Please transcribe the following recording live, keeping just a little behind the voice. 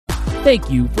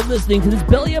Thank you for listening to this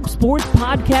Belly Up Sports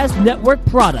Podcast Network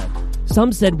product.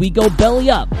 Some said we go belly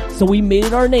up, so we made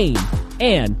it our name,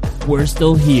 and we're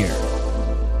still here.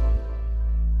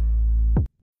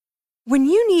 When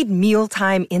you need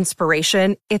mealtime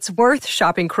inspiration, it's worth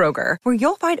shopping Kroger, where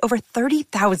you'll find over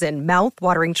 30,000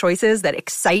 mouth-watering choices that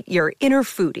excite your inner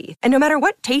foodie. And no matter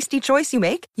what tasty choice you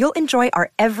make, you'll enjoy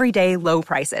our everyday low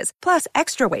prices, plus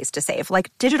extra ways to save,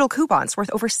 like digital coupons worth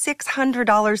over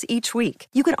 $600 each week.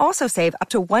 You can also save up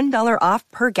to $1 off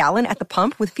per gallon at the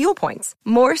pump with fuel points.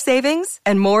 More savings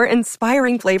and more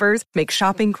inspiring flavors make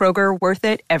shopping Kroger worth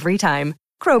it every time.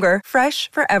 Kroger,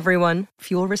 fresh for everyone.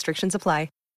 Fuel restrictions apply.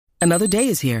 Another day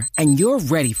is here, and you're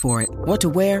ready for it. What to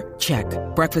wear? Check.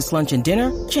 Breakfast, lunch, and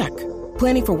dinner? Check.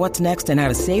 Planning for what's next and how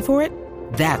to save for it?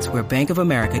 That's where Bank of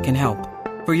America can help.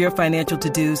 For your financial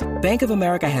to-dos, Bank of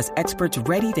America has experts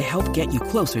ready to help get you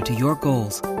closer to your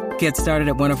goals. Get started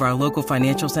at one of our local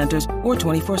financial centers or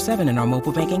 24/7 in our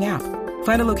mobile banking app.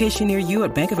 Find a location near you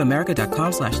at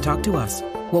bankofamerica.com/talktous.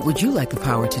 What would you like the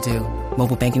power to do?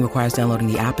 Mobile banking requires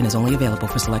downloading the app and is only available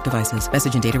for select devices.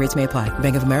 Message and data rates may apply.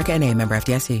 Bank of America N.A., member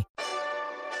FDIC.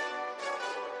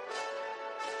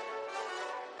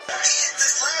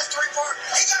 This last three-part,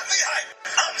 he got me hyped.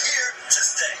 I'm here to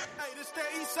stay. Hey, this that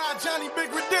Eastside Johnny Big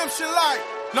Redemption like.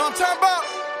 Know what I'm talking about?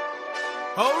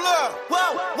 Hold up.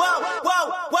 Whoa, whoa, whoa,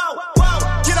 whoa, whoa.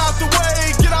 Get out the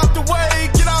way, get out the way,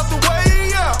 get out the way,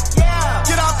 yeah. Yeah.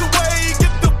 Get out the way,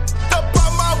 get the up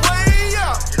out my way,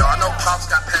 yeah. You know, I know Pop's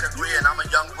got pedigree and I'm a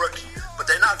young rookie, but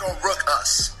they're not gonna rook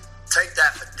us. Take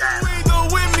that for data. We either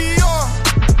win me or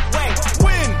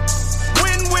win.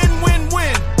 Win, win, win,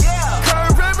 win. Yeah.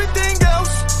 Curve everything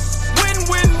else. Win,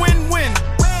 win, win, win.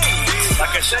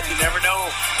 Like I said, you never know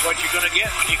what you're going to get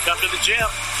when you come to the gym.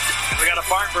 We got a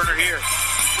barn burner here.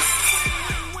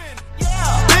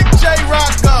 Big J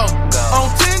Rocco on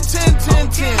 10, 10, 10,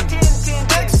 10.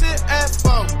 Exit at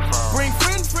 4. Bring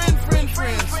friends.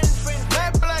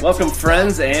 Welcome,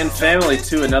 friends and family,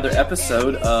 to another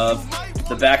episode of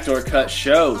the Backdoor Cut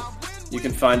Show. You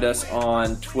can find us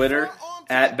on Twitter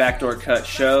at Backdoor Cut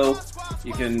Show.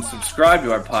 You can subscribe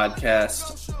to our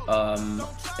podcast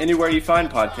anywhere you find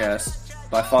podcasts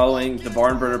by following the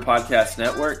Barn Burner Podcast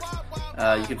Network.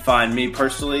 You can find me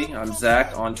personally, I'm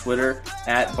Zach, on Twitter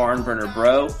at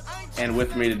BarnBurnerBro. And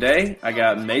with me today, I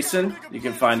got Mason. You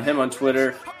can find him on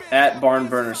Twitter at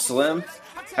BarnBurnerSlim.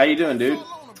 How you doing, dude?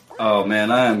 Oh, man,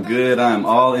 I am good. I am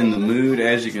all in the mood,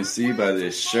 as you can see by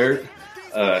this shirt.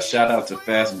 Shout out to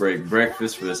Fast Break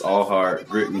Breakfast for this all-heart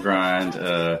grit and grind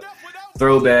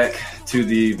throwback to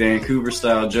the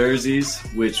Vancouver-style jerseys,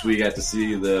 which we got to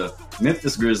see the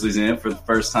Memphis Grizzlies in for the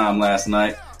first time last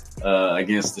night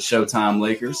against the Showtime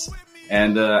Lakers.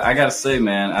 And I got to say,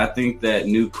 man, I think that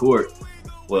new court,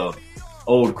 well,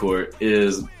 old court,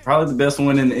 is probably the best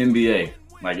one in the NBA.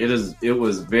 Like, it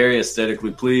was very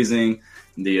aesthetically pleasing.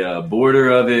 The border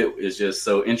of it is just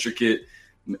so intricate.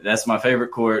 That's my favorite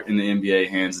court in the NBA,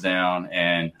 hands down.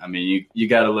 And, I mean, you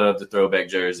got to love the throwback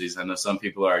jerseys. I know some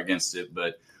people are against it,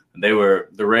 but they were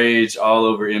the rage all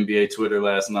over NBA Twitter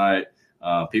last night.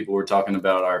 People were talking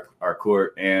about our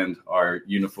court and our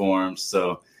uniforms.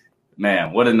 So,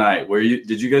 man, what a night.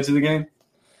 Did you go to the game?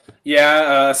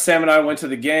 Yeah, Sam and I went to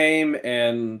the game,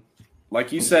 and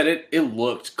like you said, it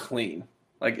looked clean.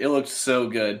 Like, it looked so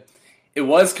good.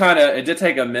 It did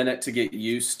take a minute to get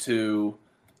used to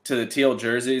the teal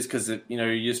jerseys because,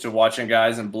 you're used to watching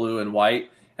guys in blue and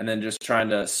white and then just trying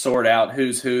to sort out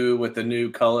who's who with the new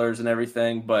colors and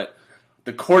everything. But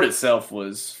the court itself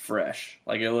was fresh.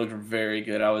 Like, it looked very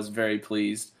good. I was very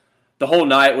pleased. The whole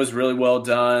night was really well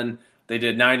done. They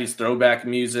did 90s throwback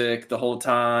music the whole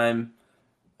time.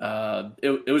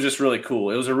 It was just really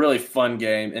cool. It was a really fun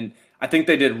game. And I think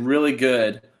they did really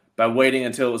good by waiting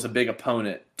until it was a big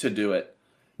opponent to do it.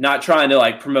 Not trying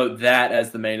to promote that as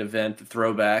the main event, the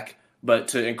throwback, but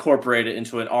to incorporate it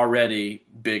into an already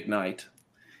big night.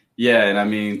 Yeah, and I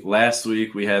mean, last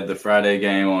week we had the Friday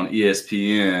game on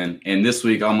ESPN, and this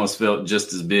week almost felt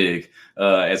just as big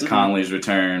as Conley's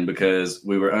return because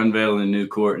we were unveiling a new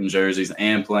court and jerseys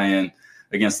and playing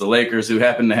against the Lakers, who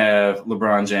happen to have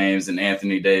LeBron James and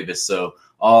Anthony Davis. So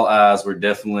all eyes were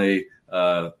definitely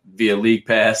via League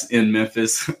Pass in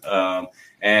Memphis.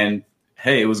 And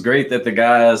hey, it was great that the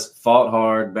guys fought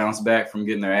hard, bounced back from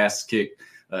getting their asses kicked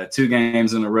 2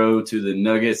 games in a row to the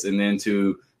Nuggets and then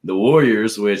to the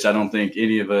Warriors, which I don't think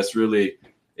any of us really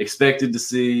expected to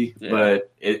see,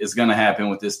 but it's going to happen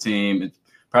with this team. It's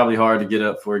probably hard to get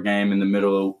up for a game in the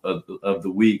middle of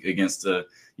the week against the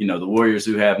Warriors,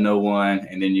 who have no one,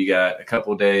 and then you got a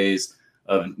couple days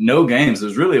of no games. It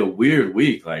was really a weird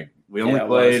week. Like, we only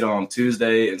played on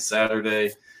Tuesday and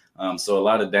Saturday. So a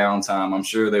lot of downtime. I'm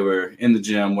sure they were in the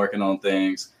gym working on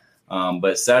things.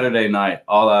 But Saturday night,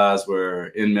 all eyes were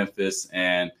in Memphis,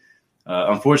 and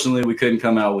unfortunately, we couldn't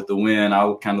come out with the win.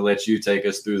 I'll kind of let you take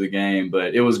us through the game,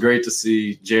 but it was great to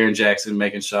see Jaren Jackson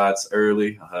making shots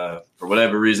early. For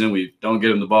whatever reason, we don't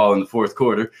get him the ball in the fourth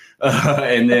quarter.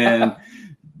 And then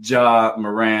Ja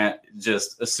Morant,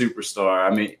 just a superstar.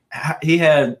 I mean, he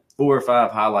had 4 or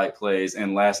 5 highlight plays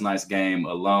in last night's game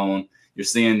alone. You're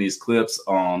seeing these clips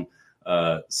on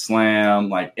Slam.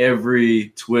 Like every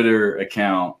Twitter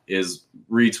account is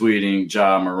retweeting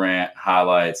Ja Morant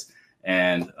highlights.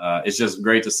 And it's just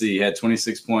great to see. He had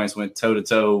 26 points, went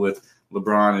toe-to-toe with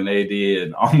LeBron and AD,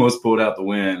 and almost pulled out the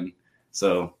win.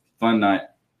 So, fun night.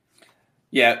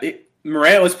 Yeah,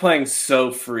 Morant was playing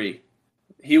so free.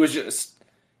 He was just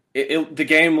the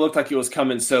game looked like it was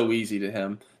coming so easy to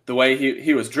him. The way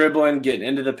he was dribbling, getting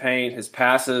into the paint, his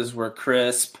passes were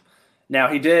crisp. Now,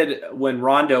 he did, when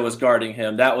Rondo was guarding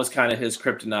him, that was kind of his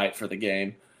kryptonite for the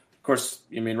game. Of course,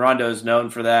 I mean, Rondo is known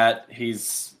for that.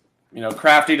 He's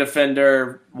crafty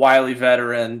defender, wily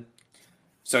veteran.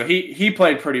 So he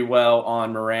played pretty well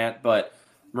on Morant, but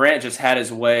Morant just had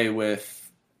his way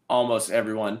with almost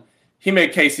everyone. He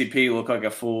made KCP look like a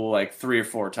fool like 3 or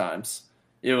 4 times.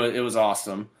 It was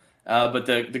awesome. But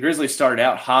the Grizzlies started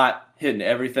out hot, hitting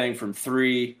everything from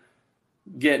 3,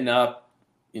 getting up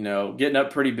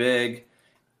pretty big.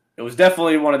 It was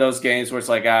definitely one of those games where it's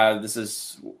like,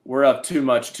 we're up too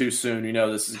much too soon.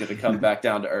 This is going to come back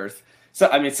down to earth. So,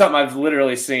 I mean, something I've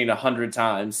literally seen 100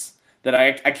 times that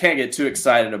I can't get too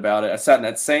excited about it. I sat in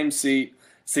that same seat,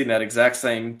 seen that exact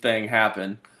same thing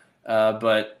happen.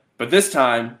 But this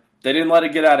time, they didn't let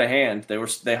it get out of hand.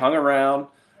 They hung around,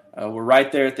 were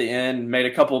right there at the end, made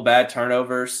a couple of bad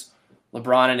turnovers.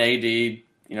 LeBron and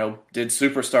AD, did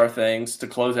superstar things to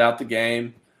close out the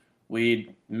game.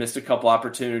 We missed a couple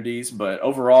opportunities, but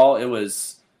overall, it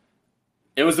was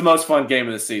the most fun game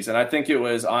of the season. I think it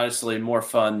was honestly more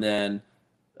fun than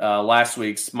last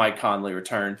week's Mike Conley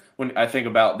return when I think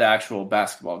about the actual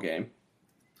basketball game.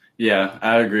 Yeah,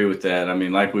 I agree with that. I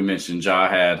mean, like we mentioned, Ja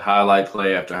had highlight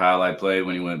play after highlight play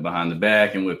when he went behind the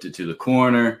back and whipped it to the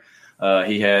corner.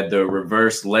 He had the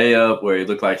reverse layup where he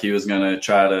looked like he was going to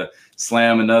try to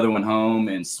slam another one home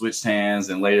and switched hands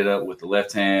and laid it up with the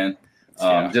left hand.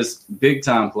 Just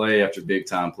big-time play after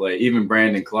big-time play. Even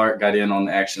Brandon Clark got in on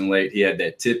the action late. He had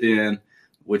that tip in,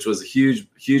 which was a huge,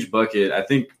 huge bucket. I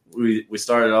think we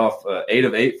started off 8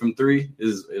 of 8 from 3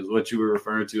 is what you were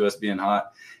referring to, us being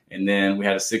hot. And then we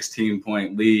had a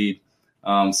 16-point lead.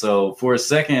 So for a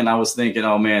second, I was thinking,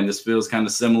 oh, man, this feels kind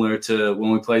of similar to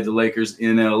when we played the Lakers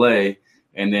in L.A.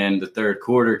 And then the third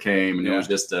quarter came, and it was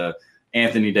just a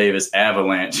Anthony Davis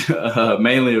avalanche,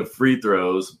 mainly of free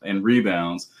throws and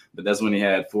rebounds. But that's when he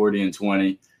had 40 and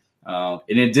 20. And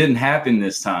it didn't happen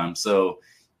this time. So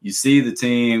you see the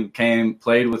team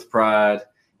played with pride.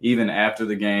 Even after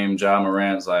the game, Ja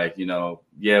Morant's like, we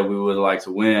would have liked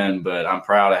to win, but I'm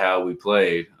proud of how we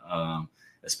played,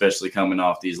 especially coming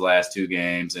off these last 2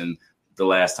 games and the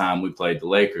last time we played the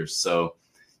Lakers. So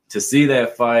to see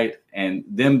that fight and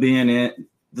them being in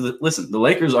 – listen, the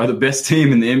Lakers are the best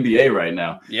team in the NBA right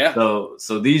now. Yeah.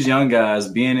 So these young guys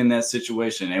being in that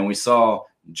situation, and we saw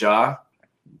 – Ja,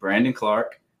 Brandon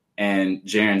Clark, and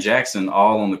Jaren Jackson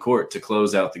all on the court to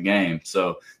close out the game.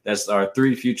 So that's our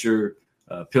 3 future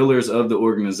pillars of the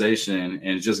organization,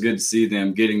 and it's just good to see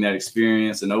them getting that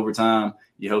experience. And over time,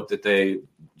 you hope that they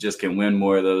just can win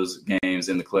more of those games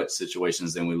in the clutch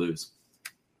situations than we lose.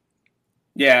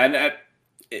 Yeah, and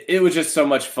it was just so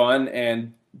much fun,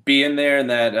 and being there and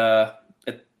that,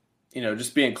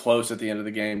 just being close at the end of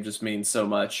the game just means so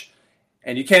much.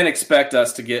 And you can't expect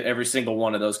us to get every single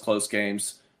one of those close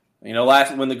games. When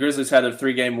the Grizzlies had their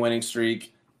 3-game winning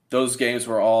streak, those games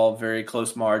were all very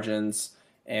close margins,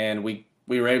 and we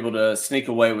were able to sneak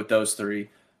away with those 3.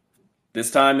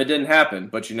 This time it didn't happen,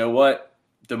 but you know what?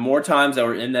 The more times that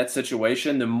we're in that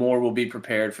situation, the more we'll be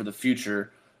prepared for the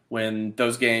future when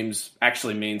those games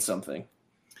actually mean something.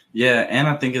 Yeah, and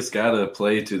I think it's got to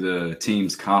play to the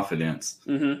team's confidence.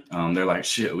 Mm-hmm. They're like,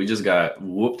 shit, we just got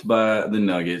whooped by the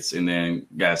Nuggets and then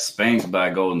got spanked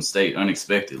by Golden State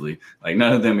unexpectedly. Like,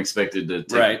 none of them expected to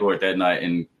take the court that night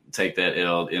and take that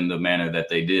L in the manner that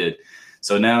they did.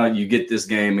 So now you get this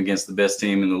game against the best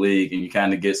team in the league and you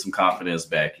kind of get some confidence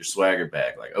back, your swagger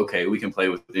back. Like, okay, we can play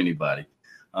with anybody.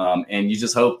 And you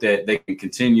just hope that they can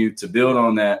continue to build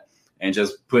on that and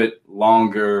just put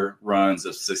longer runs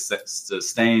of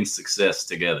sustained success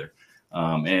together.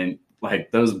 And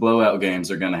like those blowout games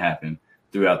are going to happen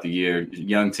throughout the year.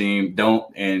 Young team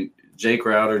and Jay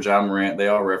Crowder, Ja Morant, they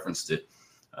all referenced it.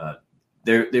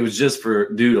 it was just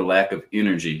due to lack of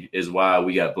energy is why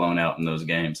we got blown out in those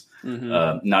games.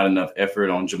 Not enough effort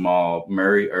on Jamal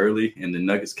Murray early in the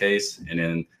Nuggets case, and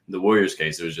in the Warriors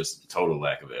case, it was just total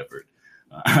lack of effort.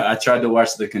 I tried to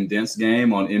watch the condensed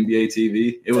game on NBA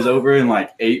TV. It was over in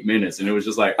like 8 minutes, and it was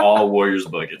just like all Warriors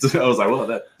buckets. I was like, well,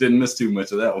 that didn't miss too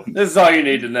much of that one. This is all you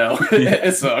need to know.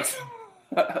 It sucks.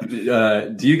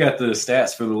 Do you got the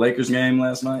stats for the Lakers game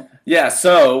last night? Yeah,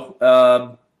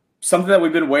 so something that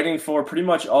we've been waiting for pretty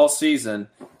much all season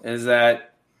is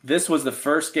that this was the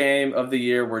first game of the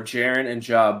year where Jaren and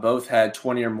Ja both had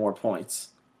 20 or more points.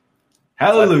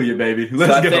 Hallelujah, baby.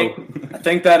 Let's go. I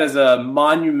think that is a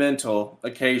monumental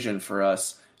occasion for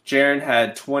us. Jaren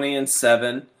had 20 and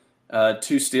 7,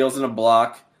 2 steals and a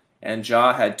block, and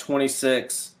Ja had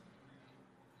 26,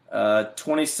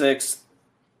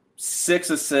 6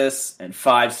 assists, and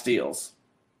 5 steals,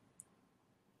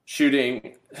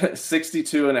 shooting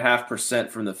 62.5%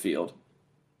 from the field.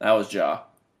 That was Ja.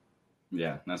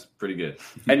 Yeah, that's pretty good.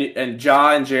 and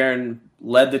Ja and Jaren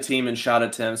led the team in shot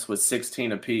attempts with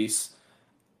 16 apiece.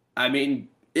 I mean,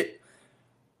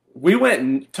 we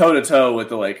went toe-to-toe with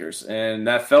the Lakers, and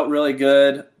that felt really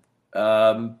good.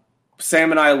 Sam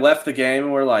and I left the game,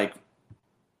 and we're like,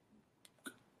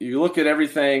 you look at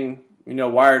everything,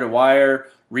 wire to wire,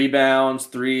 rebounds,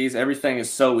 threes, everything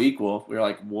is so equal. We were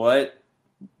like, what?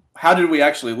 How did we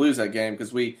actually lose that game?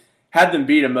 Because we had them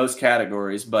beat in most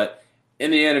categories, but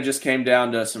in the end, it just came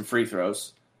down to some free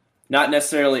throws. Not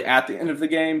necessarily at the end of the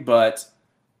game, but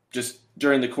just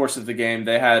during the course of the game,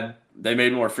 they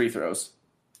made more free throws.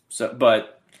 So,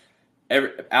 but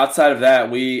outside of that,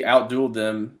 we outdueled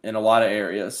them in a lot of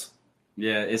areas.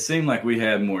 Yeah, it seemed like we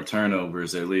had more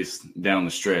turnovers, at least down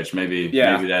the stretch. Maybe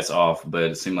that's off, but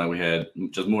it seemed like we had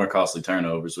just more costly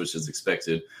turnovers, which is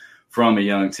expected from a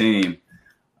young team.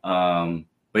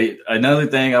 But another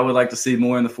thing I would like to see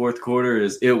more in the fourth quarter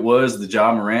is it was the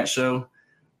Ja Morant show,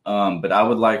 but I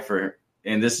would like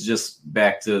and this is just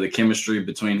back to the chemistry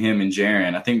between him and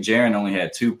Jaren. I think Jaren only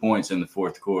had 2 points in the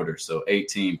fourth quarter, so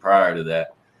 18 prior to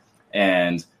that.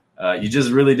 And you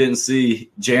just really didn't see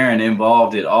Jaren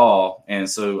involved at all. And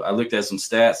so I looked at some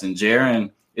stats, and Jaren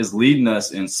is leading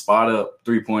us in spot-up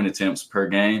three-point attempts per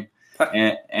game.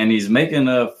 And he's making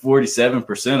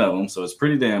 47% of them, so it's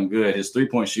pretty damn good. His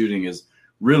three-point shooting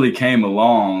really came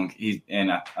along.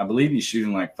 I believe he's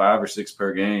shooting like 5 or 6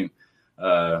 per game.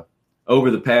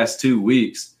 Over the past 2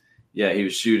 weeks, he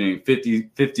was shooting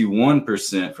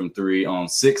 51% from three on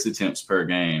 6 attempts per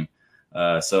game.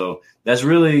 So that's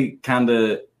really kind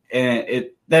of – and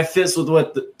that fits with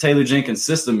what the Taylor Jenkins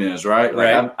system is, right?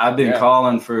 Like I've been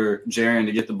calling for Jaren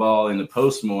to get the ball in the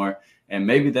post more, and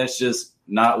maybe that's just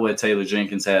not what Taylor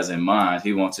Jenkins has in mind.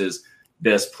 He wants his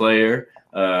best player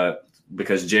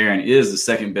because Jaren is the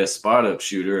second best spot-up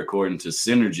shooter according to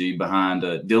Synergy behind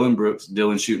Dylan Brooks.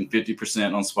 Dylan shooting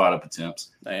 50% on spot-up attempts.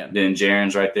 Man. Then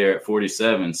Jaren's right there at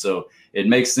 47. So it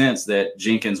makes sense that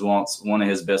Jenkins wants one of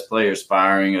his best players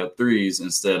firing up threes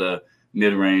instead of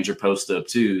mid-range or post-up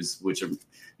twos, which are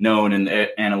known in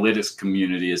the analytics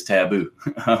community as taboo.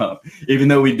 Even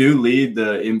though we do lead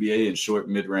the NBA in short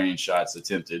mid-range shots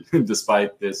attempted,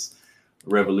 despite this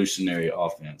revolutionary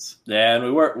offense. Yeah, and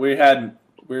we were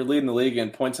leading the league in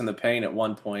points in the paint at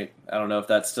one point. I don't know if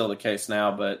that's still the case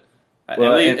now, but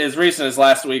as recent as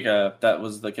last week, that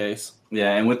was the case.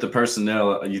 Yeah, and with the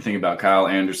personnel, you think about Kyle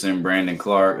Anderson, Brandon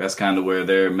Clark, that's kind of where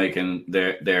they're making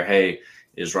their hay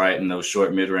is right in those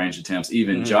short mid-range attempts.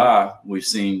 Even Ja, we've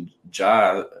seen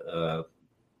Ja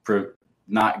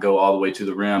not go all the way to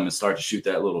the rim and start to shoot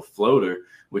that little floater,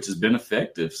 which has been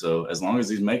effective. So as long as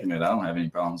he's making it, I don't have any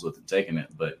problems with him taking it.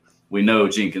 But we know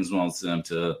Jenkins wants them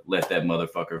to let that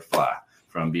motherfucker fly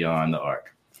from beyond the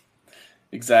arc.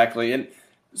 Exactly. And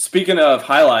speaking of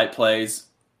highlight plays,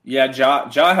 Ja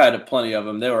had plenty of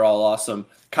them. They were all awesome.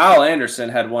 Kyle Anderson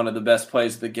had one of the best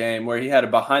plays of the game where he had a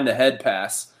behind-the-head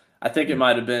pass. I think it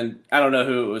might have been – I don't know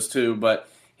who it was to, but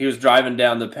he was driving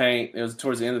down the paint. It was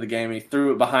towards the end of the game. He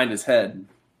threw it behind his head.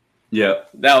 Yeah.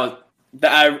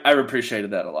 I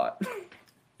appreciated that a lot.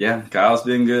 Yeah, Kyle's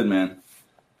been good, man.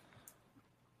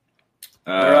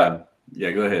 All right.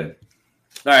 Yeah, go ahead.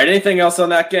 All right, anything else on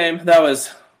that game?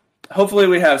 Hopefully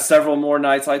we have several more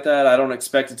nights like that. I don't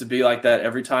expect it to be like that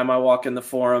every time I walk in the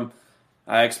Forum.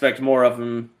 I expect more of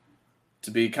them to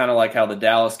be kind of like how the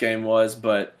Dallas game was,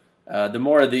 but the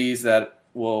more of these that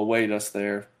will await us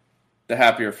there, the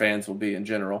happier fans will be in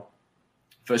general.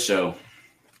 For sure.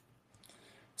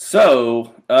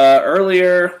 So,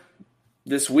 earlier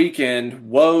this weekend,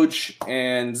 Woj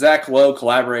and Zach Lowe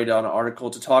collaborated on an article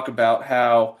to talk about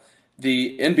how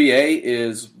the NBA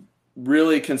is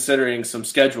really considering some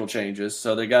schedule changes.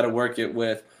 So they got to work it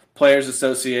with Players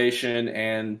Association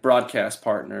and broadcast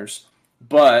partners.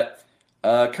 But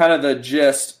kind of the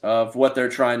gist of what they're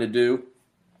trying to do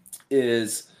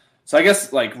is, so I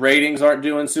guess like ratings aren't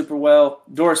doing super well.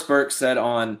 Doris Burke said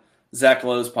on Zach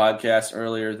Lowe's podcast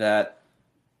earlier that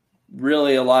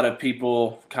really a lot of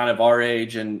people kind of our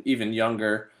age and even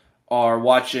younger are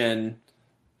watching,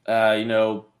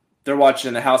 they're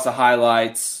watching the House of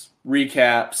Highlights,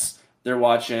 recaps, they're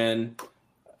watching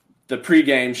the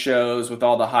pregame shows with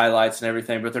all the highlights and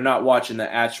everything, but they're not watching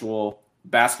the actual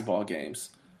basketball games.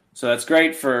 So that's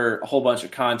great for a whole bunch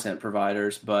of content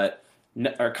providers,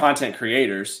 or content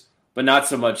creators, but not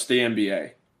so much the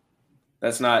NBA.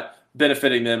 That's not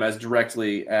benefiting them as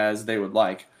directly as they would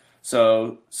like.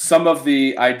 So some of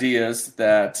the ideas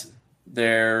that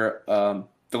the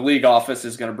league office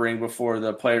is going to bring before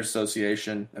the Players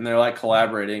Association, and they're like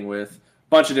collaborating with a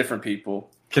bunch of different people.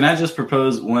 Can I just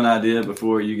propose one idea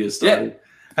before you get started? Yeah.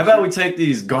 How about we take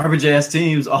these garbage-ass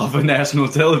teams off of national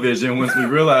television once we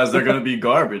realize they're going to be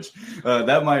garbage?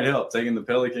 That might help, taking the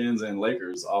Pelicans and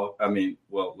Lakers off.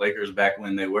 Lakers back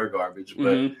when they were garbage,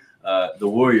 but the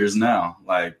Warriors now.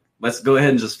 Like, let's go ahead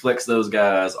and just flex those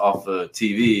guys off of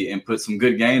TV and put some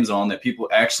good games on that people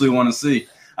actually want to see.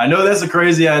 I know that's a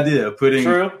crazy idea, putting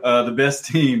the best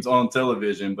teams on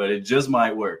television, but it just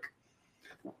might work.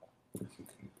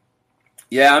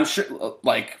 Yeah, I'm sure.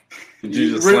 Like, did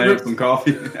you just slam some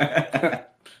coffee? Like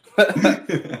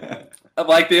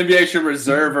the NBA should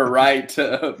reserve a right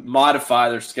to modify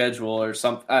their schedule or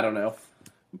something. I don't know,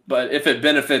 but if it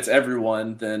benefits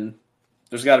everyone, then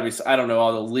there's got to be. I don't know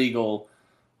all the legal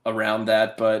around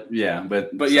that, but yeah,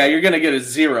 you're gonna get a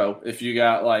 0 if you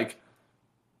got like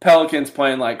Pelicans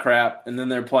playing like crap, and then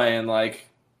they're playing like,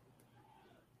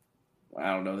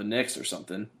 I don't know, the Knicks or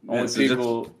something.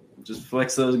 Just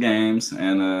flex those games,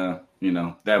 and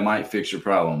that might fix your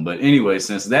problem. But anyway,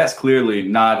 since that's clearly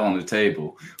not on the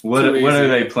table, what are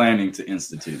they planning to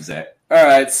institute, Zach? All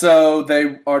right, so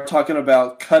they are talking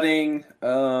about cutting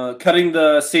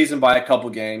the season by a couple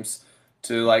games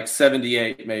to like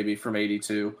 78, maybe from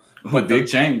 82. But big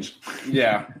change.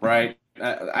 Yeah, right.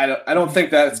 I don't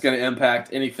think that's going to impact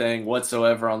anything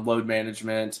whatsoever on load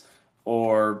management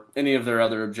or any of their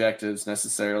other objectives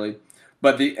necessarily.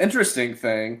 But the interesting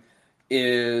thing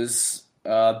is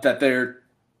that they're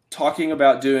talking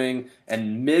about doing a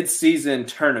mid-season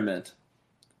tournament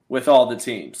with all the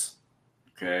teams.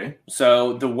 Okay.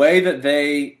 So the way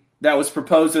that was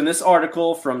proposed in this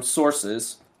article from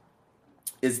sources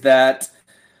is that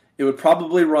it would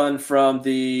probably run from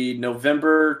the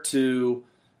November to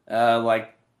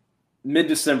like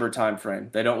mid-December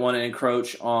timeframe. They don't want to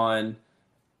encroach on.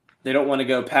 They don't want to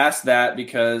go past that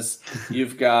because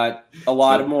you've got a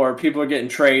lot of more people are getting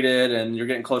traded and you're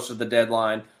getting closer to the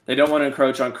deadline. They don't want to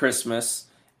encroach on Christmas,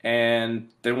 and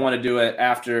they want to do it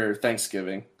after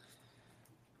Thanksgiving.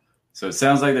 So it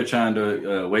sounds like they're trying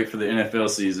to wait for the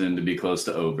NFL season to be close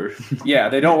to over. Yeah,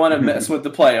 they don't want to mess with the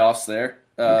playoffs there.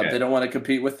 Okay. They don't want to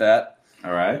compete with that.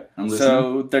 All right, I'm listening.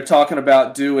 So they're talking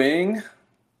about doing,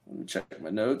 let me check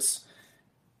my notes,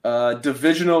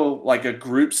 divisional, like a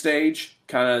group stage,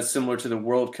 kind of similar to the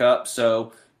World Cup.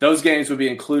 So those games would be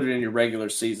included in your regular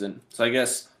season. So I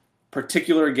guess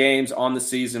particular games on the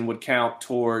season would count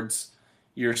towards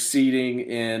your seeding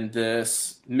in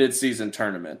this mid-season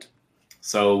tournament.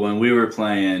 So when we were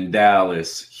playing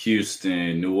Dallas,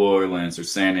 Houston, New Orleans, or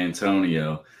San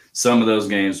Antonio, some of those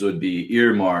games would be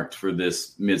earmarked for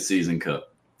this mid-season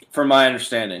cup. From my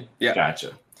understanding, yeah.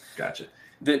 Gotcha.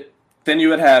 Then you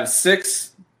would have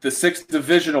the six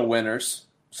divisional winners,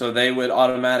 so they would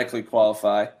automatically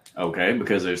qualify. Okay,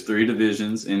 because there's 3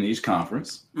 divisions in each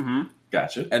conference. Mm-hmm.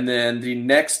 Gotcha. And then the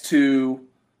next two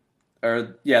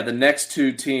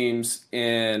teams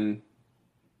in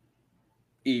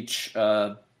each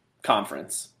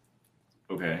conference.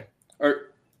 Okay.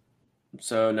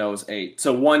 So no, it was 8.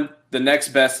 So the next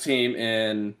best team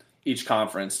in each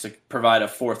conference to provide a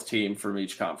 4th team from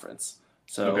each conference.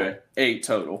 So 8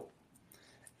 total.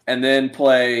 And then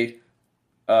play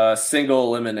single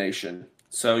elimination.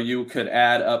 So you could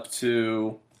add up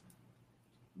to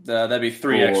that'd be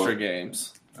 3 4 extra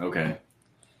games. Okay.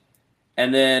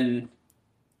 And then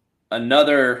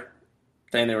another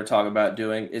thing they were talking about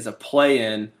doing is a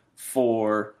play-in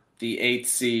for the 8th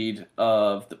seed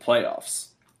of the playoffs.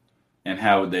 And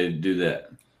how would they do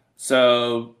that?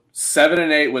 So 7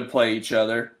 and 8 would play each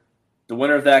other. The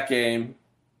winner of that game,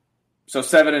 so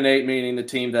 7 and 8 meaning the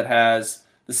team that has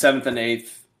the 7th and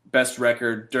 8th best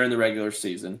record during the regular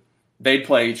season. They'd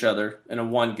play each other in a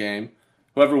 1 game.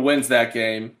 Whoever wins that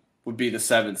game would be the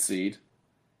 7th seed.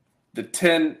 The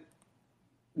 9th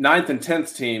and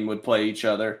 10th team would play each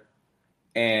other,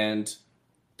 and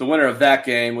the winner of that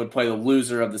game would play the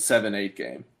loser of the 7-8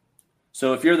 game.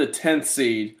 So if you're the 10th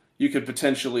seed, you could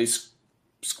potentially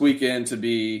squeak in to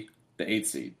be the 8th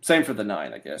seed. Same for the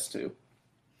 9, I guess, too.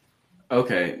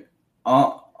 Okay.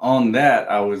 On that,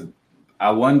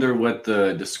 I wonder what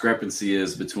the discrepancy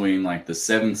is between like the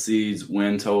 7 seeds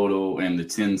win total and the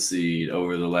 10 seed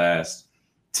over the last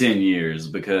 10 years,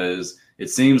 because it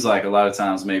seems like a lot of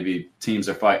times maybe teams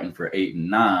are fighting for 8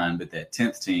 and 9, but that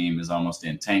 10th team is almost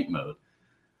in tank mode.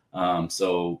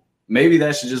 So maybe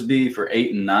that should just be for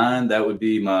 8 and 9. That would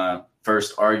be my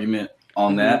first argument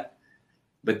on that.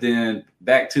 But then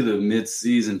back to the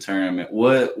mid-season tournament,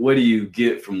 what do you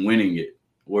get from winning it?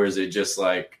 Or is it just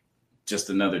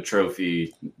another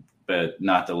trophy, but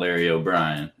not the Larry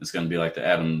O'Brien? It's going to be like the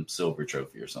Adam Silver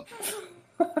trophy or something.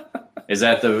 Is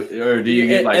that or do you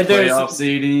get like playoff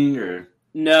seeding or?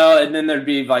 No, and then there'd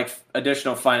be like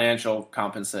additional financial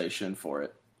compensation for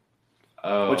it.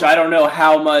 Oh. Which I don't know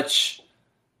how much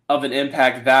of an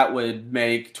impact that would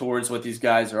make towards what these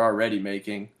guys are already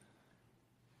making.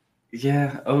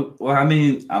 Yeah. Oh, well, I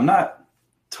mean, I'm not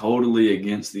totally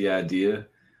against the idea.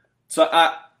 So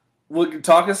we'll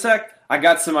talk a sec. I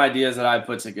got some ideas that I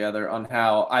put together on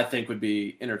how I think would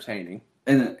be entertaining.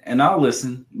 And I'll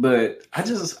listen, but I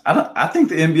think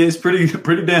the NBA is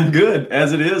pretty damn good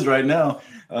as it is right now.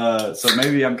 So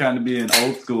maybe I'm kind of being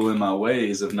old school in my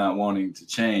ways of not wanting to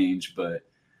change, but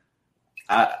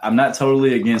I'm not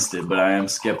totally against it, but I am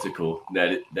skeptical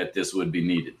that this would be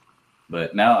needed.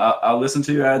 But now I'll listen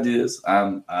to your ideas.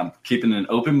 I'm keeping an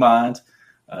open mind.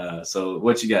 So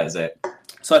what you got, Zach?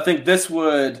 So I think this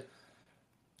would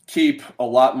keep a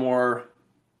lot more,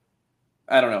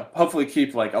 hopefully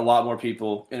keep like a lot more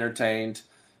people entertained.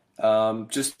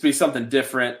 Just be something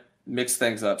different, mix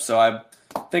things up. So I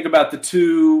think about the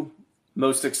 2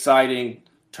 most exciting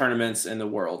tournaments in the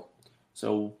world.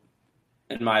 So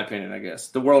in my opinion, I guess,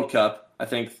 the World Cup, I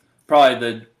think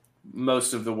probably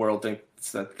most of the world thinks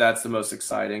that's the most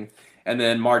exciting. And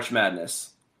then March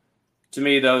Madness. To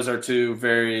me, those are 2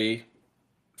 very,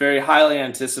 very highly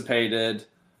anticipated,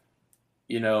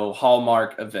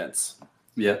 hallmark events.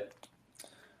 Yep.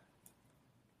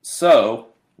 So,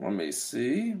 let me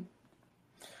see.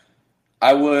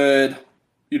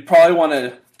 You'd probably want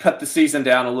to cut the season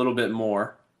down a little bit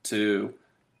more to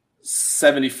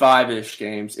 75-ish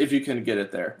games if you can get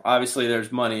it there. Obviously,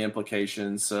 there's money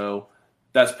implications, so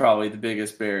that's probably the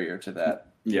biggest barrier to that.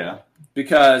 Yeah.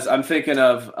 Because I'm thinking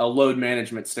of a load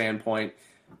management standpoint.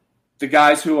 The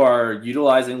guys who are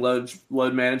utilizing load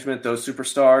management, those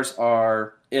superstars,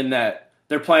 are in that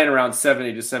they're playing around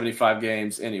 70 to 75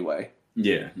 games anyway.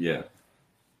 Yeah.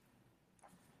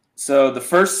 So the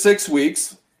first 6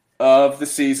 weeks of the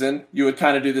season, you would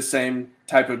kind of do the same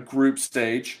type of group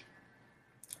stage.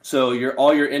 So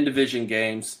all your in-division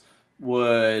games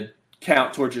would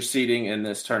count towards your seeding in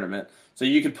this tournament. So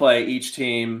you could play each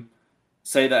team,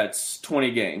 say that's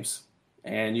 20 games,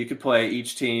 and you could play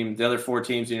each team, the other 4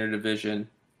 teams in your division,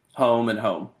 home and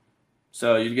home.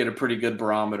 So you'd get a pretty good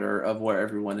barometer of where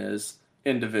everyone is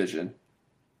in division.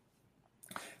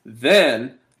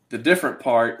 Then the different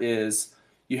part is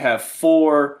you have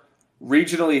 4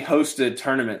 regionally hosted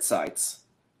tournament sites.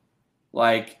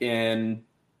 Like in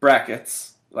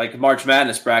brackets, like March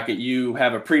Madness bracket, you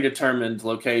have a predetermined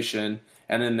location,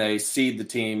 and then they seed the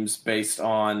teams based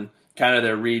on kind of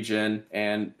their region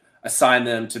and assign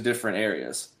them to different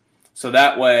areas. So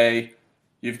that way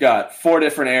you've got 4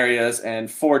 different areas and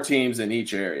 4 teams in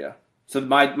each area. So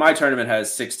my tournament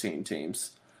has 16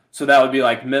 teams. So that would be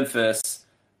like Memphis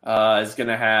is going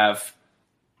to have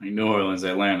New Orleans,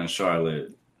 Atlanta,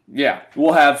 Charlotte. Yeah,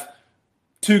 we'll have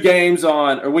 2 games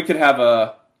we could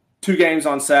have 2 games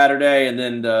on Saturday, and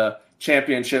then the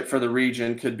championship for the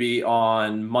region could be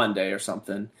on Monday or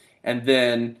something. And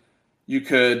then you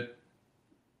could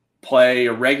play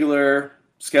a regular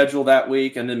schedule that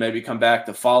week and then maybe come back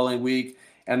the following week.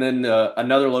 And then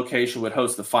another location would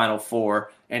host the Final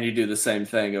Four, and you do the same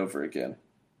thing over again.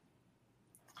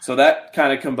 So that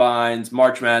kind of combines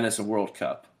March Madness and World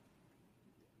Cup.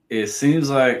 It seems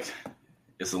like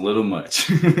it's a little much.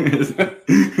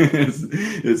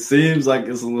 It seems like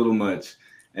it's a little much.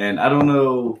 And I don't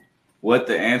know what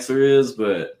the answer is,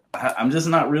 but I'm just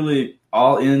not really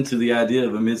all into the idea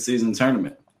of a midseason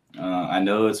tournament. I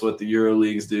know it's what the Euro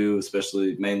leagues do,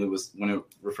 especially mainly when it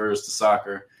refers to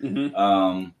soccer.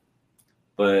 Mm-hmm.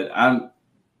 But I'm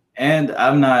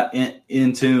not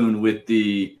in tune with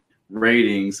the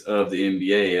ratings of the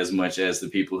NBA as much as the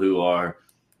people who are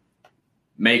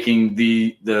making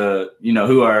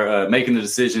who are making the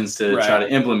decisions to try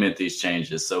to implement these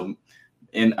changes. So,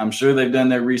 and I'm sure they've done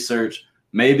their research.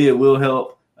 Maybe it will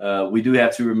help. we do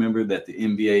have to remember that the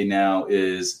NBA now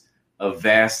is a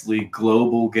vastly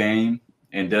global game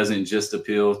and doesn't just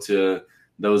appeal to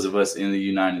those of us in the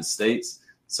United States.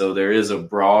 So there is a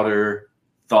broader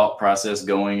thought process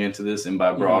going into this. And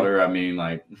by broader, I mean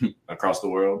like across the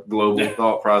world, global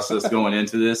thought process going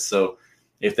into this. So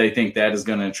if they think that is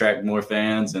going to attract more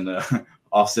fans and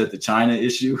offset the China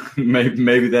issue,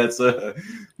 maybe that's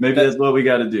what we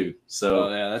got to do.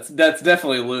 So that's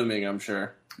definitely looming, I'm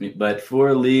sure. But for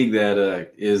a league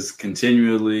that is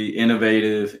continually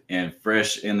innovative and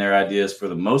fresh in their ideas for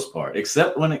the most part,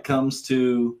 except when it comes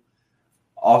to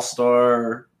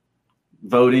all-star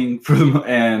voting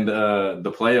and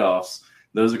the playoffs,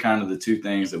 those are kind of the two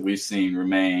things that we've seen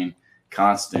remain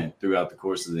constant throughout the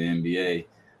course of the NBA.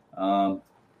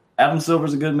 Adam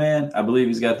Silver's a good man. I believe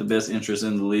he's got the best interest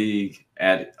in the league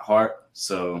at heart.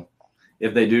 So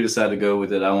if they do decide to go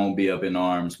with it, I won't be up in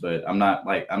arms, but I'm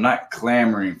not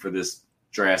clamoring for this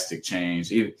drastic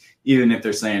change. Even if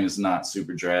they're saying it's not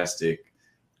super drastic,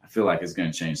 I feel like it's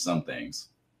going to change some things.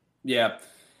 Yeah.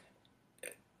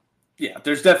 Yeah,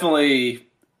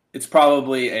 it's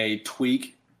probably a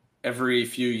tweak every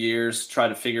few years, try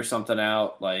to figure something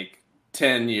out. Like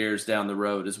 10 years down the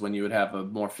road is when you would have a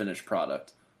more finished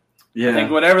product. Yeah. I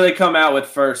think whatever they come out with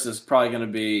first is probably going to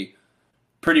be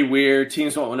pretty weird.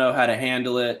 Teams won't know how to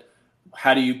handle it.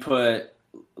 How do you put,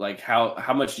 like,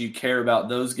 how much do you care about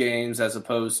those games as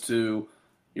opposed to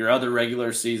your other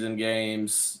regular season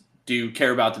games? Do you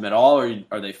care about them at all, or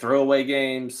are they throwaway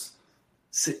games?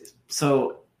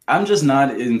 So I'm just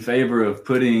not in favor of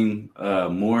putting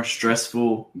more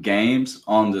stressful games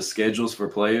on the schedules for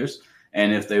players.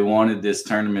 And if they wanted this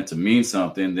tournament to mean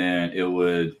something, then it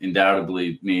would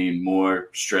undoubtedly mean more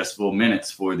stressful minutes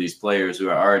for these players who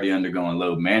are already undergoing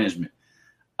load management.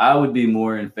 I would be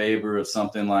more in favor of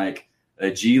something like a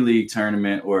G League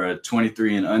tournament or a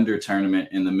 23 and under tournament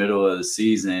in the middle of the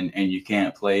season, and you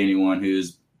can't play anyone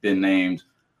who's been named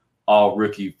all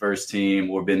rookie first team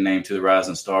or been named to the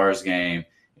Rising Stars game.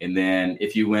 And then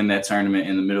if you win that tournament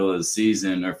in the middle of the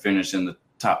season or finish in the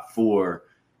top 4,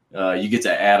 you get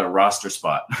to add a roster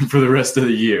spot for the rest of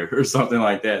the year or something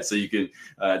like that. So you can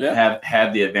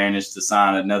have the advantage to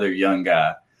sign another young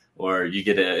guy, or you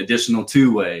get an additional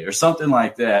 2-way or something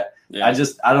like that. Yeah.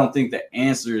 I don't think the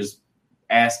answer is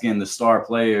asking the star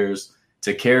players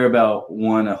to care about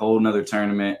a whole nother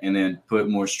tournament and then put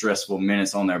more stressful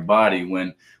minutes on their body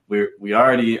when we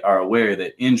already are aware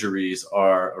that injuries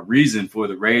are a reason for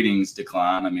the ratings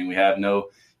decline. I mean, we have no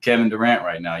Kevin Durant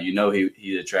right now. You know,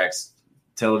 he attracts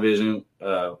television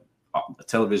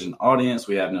audience.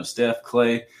 We have no Steph,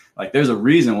 Clay. Like, there's a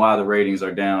reason why the ratings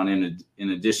are down. In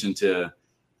addition to,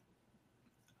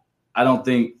 I don't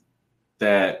think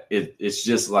that it's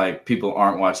just like people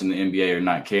aren't watching the NBA or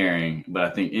not caring, but I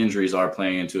think injuries are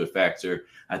playing into a factor.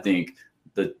 I think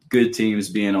the good teams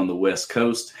being on the West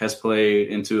Coast has played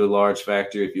into a large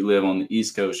factor. If you live on the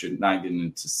East Coast, you're not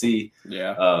getting to see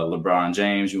LeBron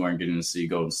James. You weren't getting to see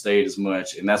Golden State as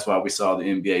much. And that's why we saw the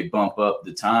NBA bump up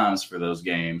the times for those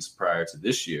games prior to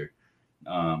this year.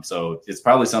 So it's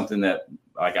probably something that,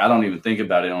 like, I don't even think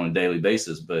about it on a daily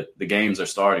basis, but the games are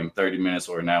starting 30 minutes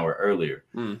or an hour earlier.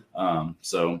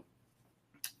 So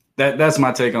that's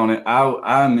my take on it.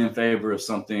 I'm in favor of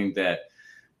something that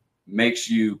makes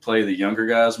you play the younger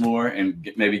guys more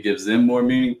and maybe gives them more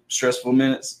stressful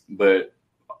minutes, but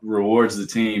rewards the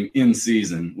team in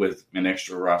season with an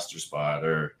extra roster spot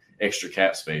or extra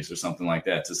cap space or something like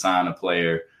that to sign a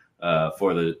player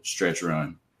for the stretch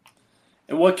run.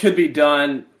 And what could be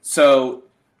done? So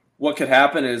what could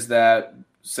happen is that,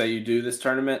 say you do this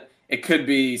tournament, it could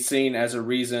be seen as a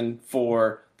reason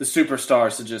for the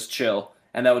superstars to just chill,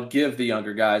 and that would give the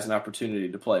younger guys an opportunity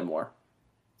to play more.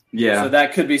 Yeah. So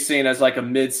that could be seen as like a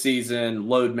mid-season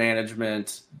load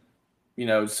management,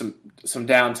 some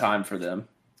downtime for them.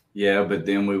 Yeah, but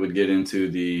then we would get into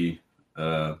do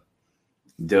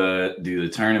the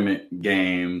tournament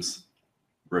games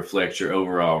reflect your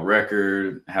overall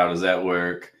record? How does that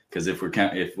work? Because if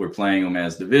we're playing them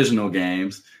as divisional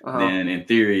games, then in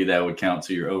theory that would count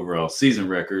to your overall season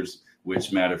records,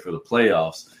 which matter for the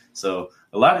playoffs. So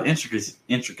a lot of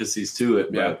intricacies to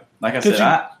it, but like I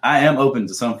said, I am open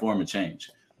to some form of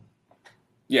change.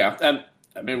 Yeah, and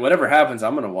I mean, whatever happens,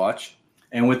 I'm going to watch.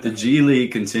 And with the G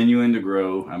League continuing to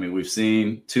grow, I mean, we've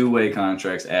seen 2-way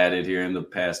contracts added here in the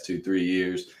past 2-3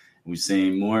 years. We've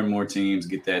seen more and more teams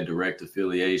get that direct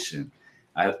affiliation.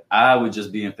 I would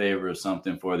just be in favor of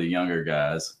something for the younger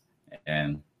guys,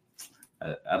 and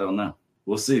I don't know.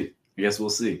 We'll see. I guess we'll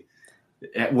see.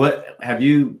 What have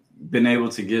you been able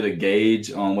to get a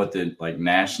gauge on what the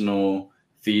national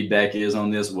feedback is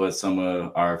on this, what some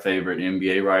of our favorite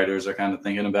NBA writers are kind of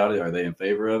thinking about it. Are they in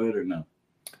favor of it or no?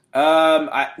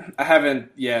 I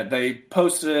haven't yet. They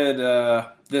posted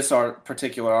this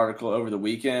particular article over the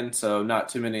weekend, so not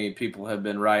too many people have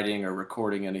been writing or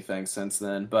recording anything since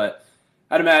then. But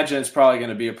I'd imagine it's probably going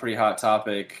to be a pretty hot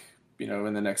topic,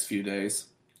 in the next few days.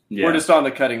 Yeah. We're just on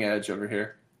the cutting edge over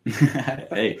here.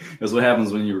 Hey, that's what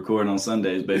happens when you record on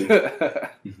Sundays, baby.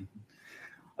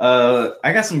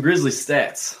 I got some Grizzly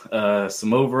stats,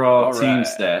 some overall team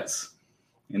stats.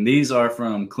 And these are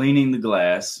from Cleaning the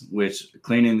Glass, which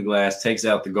Cleaning the Glass takes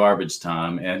out the garbage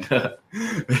time. And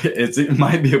it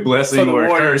might be a blessing or a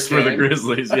curse for the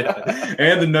Grizzlies. Yeah,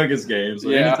 and the Nuggets games. So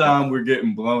anytime we're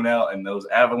getting blown out and those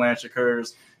avalanche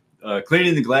occurs,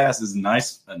 Cleaning the Glass is a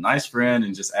nice friend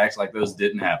and just acts like those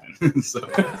didn't happen. So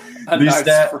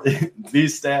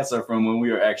these stats are from when we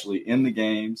are actually in the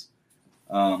games.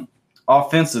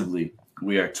 Offensively,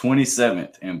 we are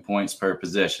 27th in points per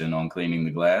possession on Cleaning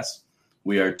the Glass.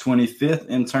 We are 25th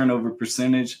in turnover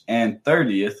percentage and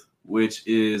 30th, which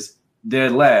is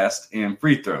dead last in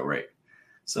free throw rate.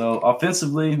 So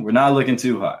offensively, we're not looking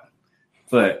too hot.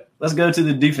 But let's go to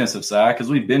the defensive side because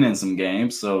we've been in some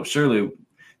games. So surely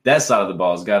that side of the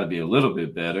ball has got to be a little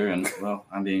bit better. And, well,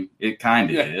 I mean, it kind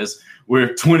of is. We're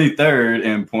 23rd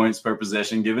in points per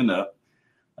possession given up.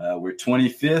 We're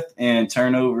 25th in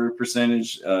turnover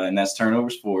percentage, and that's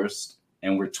turnovers forced.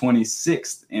 And we're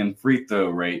 26th in free throw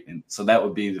rate. And so that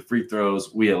would be the free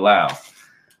throws we allow.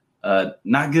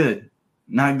 Not good.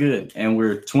 And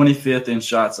we're 25th in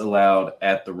shots allowed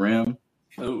at the rim.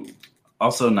 Oh,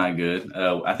 also not good.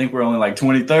 I think we're only like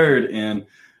 23rd in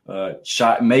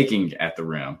shot making at the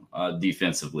rim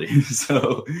defensively.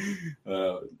 So,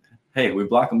 hey, we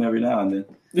block them every now and then.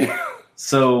 Yeah.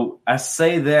 So I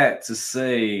say that to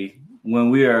say when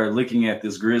we are looking at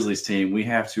this Grizzlies team, we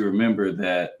have to remember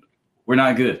that we're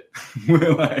not good.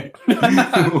 We're like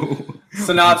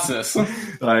synopsis.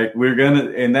 Like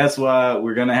and that's why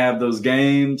we're gonna have those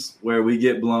games where we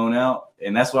get blown out,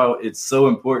 and that's why it's so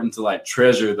important to like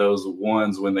treasure those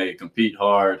ones when they compete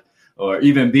hard, or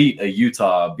even beat a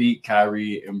Utah, beat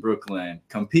Kyrie in Brooklyn,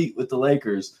 compete with the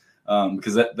Lakers,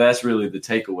 because that's really the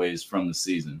takeaways from the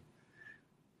season.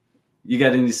 You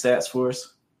got any stats for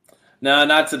us? No,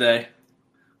 not today.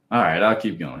 All right, I'll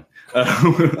keep going.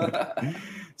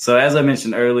 So as I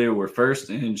mentioned earlier, we're first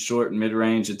in short and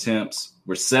mid-range attempts.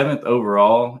 We're 7th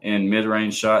overall in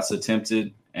mid-range shots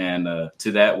attempted. And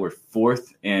to that, we're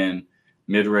 4th in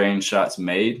mid-range shots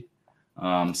made.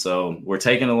 So we're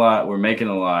taking a lot. We're making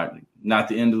a lot. Not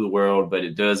the end of the world, but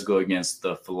it does go against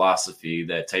the philosophy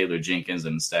that Taylor Jenkins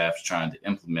and the staff is trying to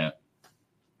implement.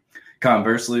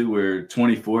 Conversely, we're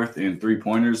 24th in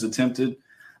three-pointers attempted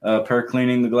per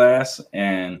Cleaning the Glass.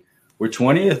 And we're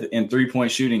 20th in three-point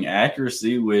shooting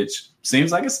accuracy, which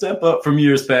seems like a step up from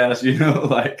years past,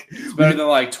 like it's better than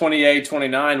like 28,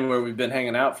 29, where we've been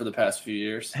hanging out for the past few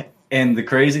years. And the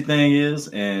crazy thing is,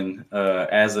 and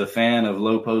as a fan of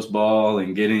low post ball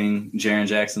and getting Jaren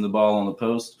Jackson the ball on the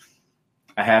post,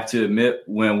 I have to admit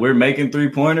when we're making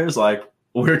three-pointers, like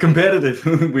we're competitive.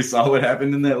 We saw what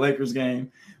happened in that Lakers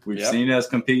game. We've seen us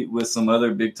compete with some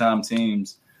other big-time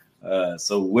teams.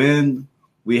 So when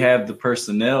we have the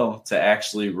personnel to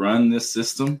actually run this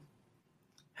system.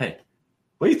 Hey,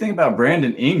 what do you think about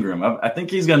Brandon Ingram? I think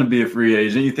he's going to be a free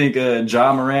agent. You think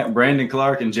Ja Morant, Brandon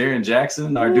Clark, and Jaren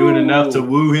Jackson are doing enough to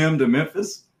woo him to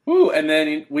Memphis? Ooh, and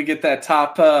then we get that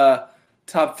top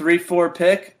 3-4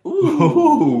 pick.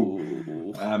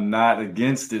 Ooh. I'm not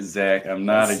against it, Zach. I'm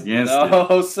not against it.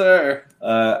 No, sir.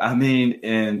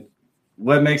 And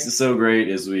what makes it so great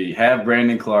is we have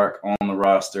Brandon Clark on the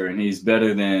roster, and he's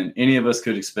better than any of us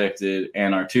could expect it.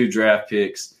 And our 2 draft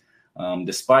picks,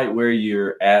 despite where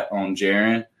you're at on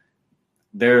Jaren,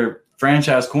 they're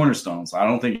franchise cornerstones. I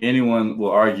don't think anyone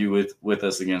will argue with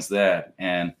us against that.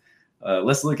 And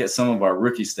let's look at some of our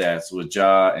rookie stats with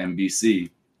Ja and BC.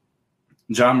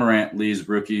 Ja Morant leads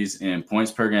rookies in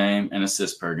points per game and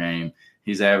assists per game.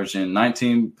 He's averaging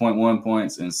 19.1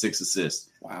 points and 6 assists.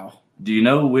 Wow. Do you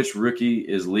know which rookie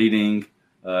is leading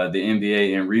the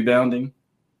NBA in rebounding?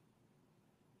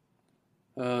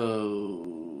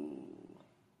 Oh.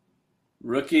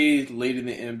 Rookie leading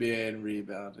the NBA in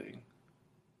rebounding.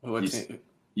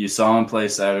 You saw him play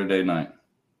Saturday night.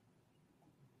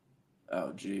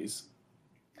 Oh, geez.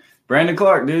 Brandon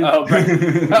Clark, dude.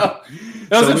 That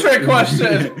was a trick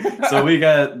question. So we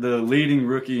got the leading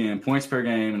rookie in points per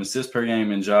game and assists per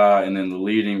game in Ja, and then the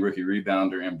leading rookie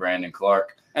rebounder in Brandon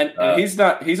Clark. And he's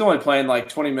only playing like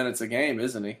 20 minutes a game,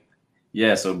 isn't he?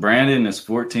 Yeah, so Brandon is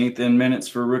 14th in minutes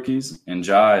for rookies, and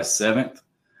Ja is 7th.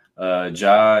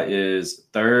 Ja is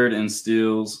 3rd in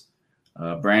steals,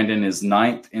 Brandon is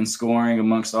 9th in scoring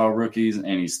amongst all rookies,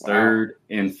 and he's 3rd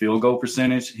in field goal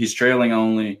percentage. He's trailing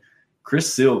only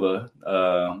Chris Silva,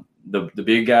 the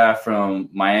big guy from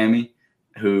Miami,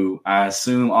 who I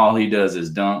assume all he does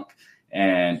is dunk,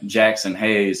 and Jackson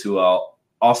Hayes, who I'll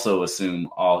also assume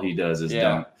all he does is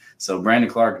dunk. So Brandon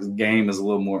Clark's game is a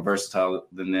little more versatile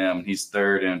than them. He's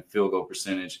 3rd in field goal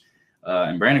percentage.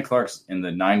 And Brandon Clark's in the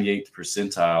 98th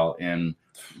percentile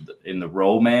in the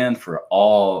roll man for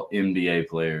all NBA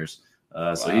players.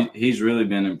 So he's really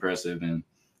been impressive. And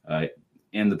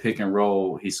in the pick and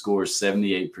roll, he scores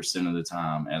 78% of the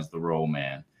time as the roll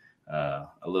man, a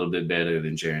little bit better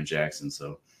than Jaren Jackson.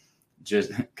 So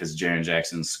just because Jaren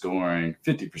Jackson's scoring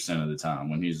 50% of the time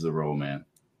when he's the roll man.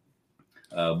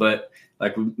 But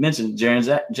like we mentioned,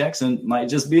 Jaren Jackson might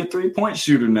just be a 3-point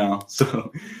shooter now.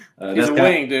 So he's a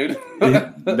wing, dude.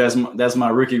 that's my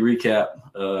rookie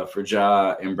recap for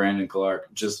Ja and Brandon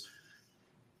Clark. Just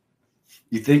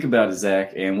you think about it,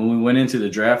 Zach, and when we went into the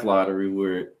draft lottery,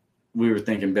 we were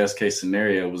thinking best case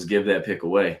scenario was give that pick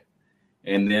away,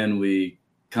 and then we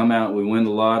come out, we win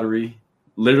the lottery.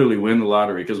 Literally win the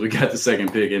lottery because we got the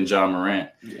 2nd pick in Ja Morant.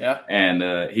 Yeah.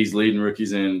 And he's leading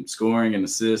rookies in scoring and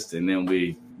assists. And then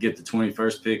we get the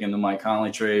 21st pick in the Mike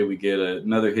Conley trade. We get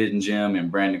another hidden gem in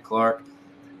Brandon Clark,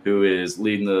 who is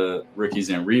leading the rookies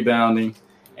in rebounding.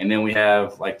 And then we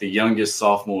have like the youngest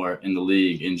sophomore in the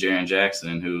league in Jaren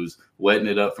Jackson, who's wetting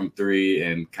it up from 3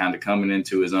 and kind of coming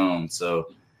into his own.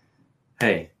 So,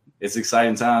 hey, it's an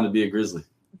exciting time to be a Grizzly.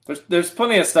 There's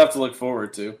plenty of stuff to look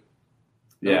forward to.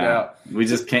 No doubt. We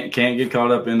just can't get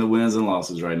caught up in the wins and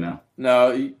losses right now.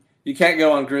 No, you can't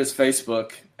go on Grizz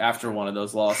Facebook after one of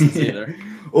those losses either.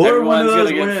 Or everyone's one of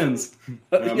those wins.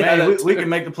 Man, we can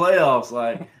make the playoffs.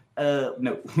 Like,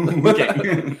 no, we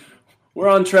can't. We're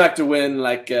on track to win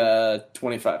like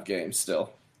 25 games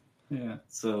still. Yeah,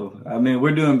 so, I mean,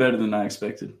 we're doing better than I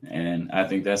expected, and I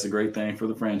think that's a great thing for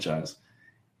the franchise.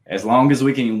 As long as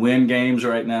we can win games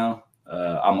right now,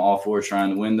 I'm all for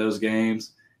trying to win those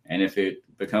games. And if it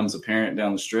becomes apparent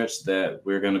down the stretch that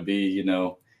we're going to be,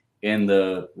 in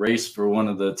the race for one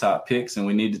of the top picks and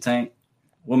we need to tank,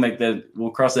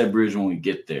 we'll cross that bridge when we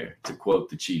get there, to quote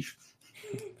the chief.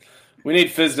 We need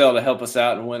Fizdale to help us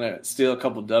out and steal a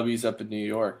couple W's up in New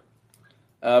York.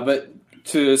 But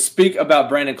to speak about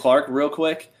Brandon Clark real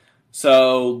quick,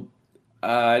 so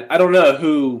I don't know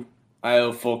who I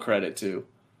owe full credit to,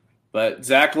 but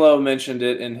Zach Lowe mentioned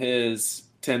it in his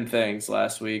 10 things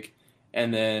last week.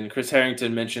 And then Chris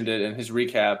Harrington mentioned it in his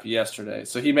recap yesterday.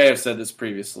 So he may have said this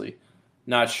previously.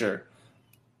 Not sure.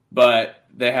 But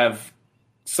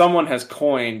someone has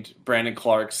coined Brandon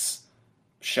Clark's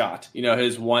shot.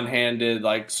 His one-handed,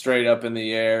 like straight up in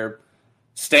the air,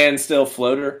 standstill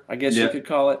floater, I guess you could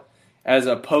call it, as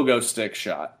a pogo stick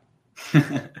shot.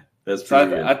 That's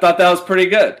pretty good. I thought that was pretty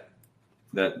good.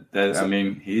 I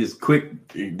mean, he's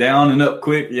quick, down and up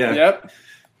quick. Yeah. Yep.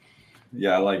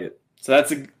 Yeah, I like it. So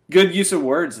that's a good use of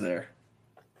words there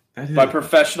by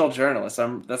professional journalists.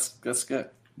 That's good.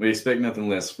 We expect nothing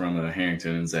less from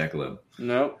Harrington and Zach Lowe.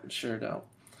 Nope, sure don't.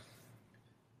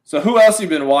 So who else have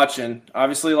you been watching?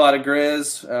 Obviously a lot of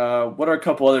Grizz. What are a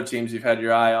couple other teams you've had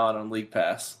your eye on League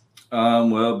Pass?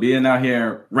 Well, being out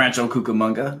here in Rancho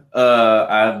Cucamonga,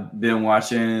 I've been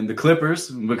watching the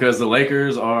Clippers because the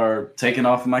Lakers are taking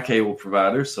off of my cable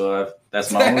provider. So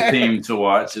that's my only team to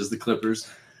watch is the Clippers.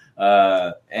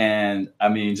 And I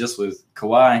mean, just with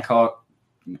Kawhi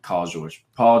and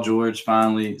Paul George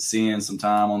finally seeing some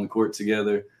time on the court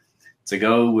together, to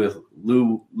go with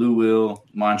Lou Will,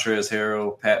 Montrezl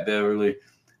Harrell, Pat Beverly,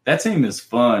 that team is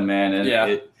fun, man.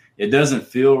 And it doesn't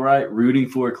feel right rooting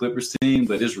for a Clippers team,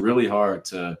 but it's really hard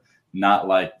to not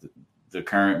like the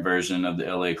current version of the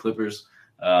LA Clippers.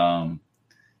 Lou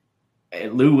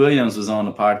Williams was on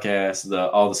the podcast,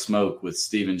 All the Smoke, with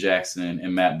Steven Jackson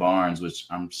and Matt Barnes, which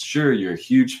I'm sure you're a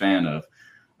huge fan of,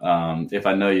 if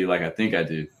I know you like I think I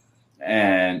do.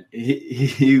 And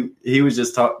he was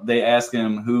just they asked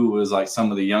him who was like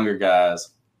some of the younger guys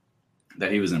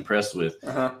that he was impressed with.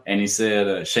 Uh-huh. And he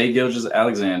said Shai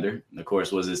Gilgeous-Alexander, of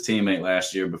course, was his teammate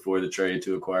last year before the trade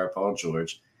to acquire Paul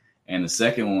George. And the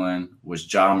second one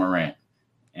was Ja Morant.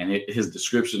 And his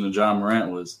description of Ja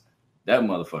Morant was, that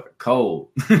motherfucker cold.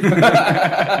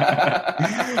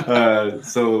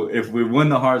 So if we win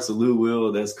the hearts of Lou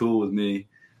Will, that's cool with me.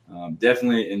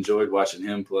 Definitely enjoyed watching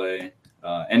him play.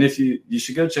 And if you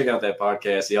should go check out that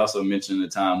podcast. He also mentioned the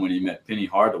time when he met Penny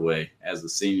Hardaway as a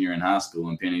senior in high school,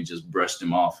 and Penny just brushed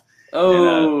him off.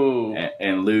 Oh.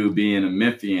 And Lou, being a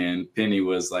Memphian, Penny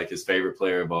was like his favorite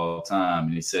player of all time,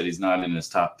 and he said he's not in his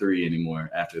top 3 anymore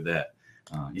after that.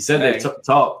 He said they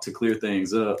talked to clear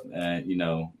things up,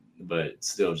 but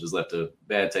still just left a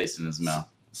bad taste in his mouth.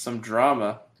 Some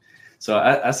drama. So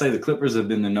I say the Clippers have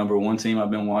been the number one team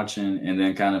I've been watching, and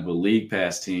then kind of a league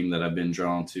pass team that I've been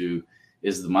drawn to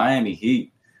is the Miami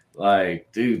Heat.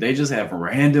 Like, dude, they just have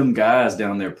random guys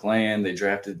down there playing. They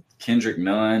drafted Kendrick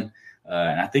Nunn,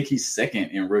 and I think he's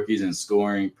second in rookies in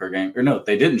scoring per game. Or no,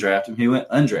 they didn't draft him. He went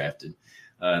undrafted.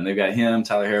 And they've got him,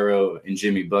 Tyler Herro, and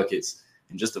Jimmy Buckets,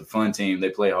 and just a fun team.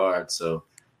 They play hard. So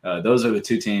those are the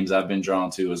two teams I've been drawn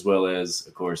to, as well as,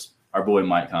 of course, our boy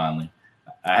Mike Conley.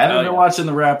 I haven't been watching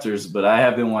the Raptors, but I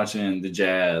have been watching the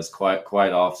Jazz quite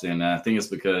often. And I think it's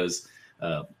because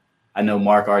I know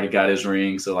Mark already got his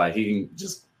ring, so like he can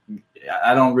just –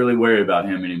 I don't really worry about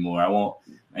him anymore. I won't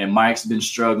 – and Mike's been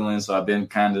struggling, so I've been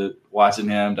kind of watching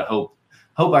him to hope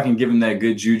I can give him that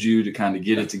good juju to kind of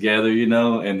get it together,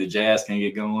 and the Jazz can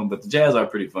get going. But the Jazz are a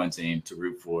pretty fun team to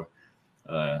root for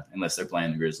unless they're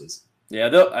playing the Grizzlies. Yeah,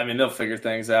 they'll figure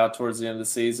things out towards the end of the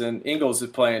season. Ingles is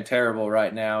playing terrible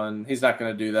right now, and he's not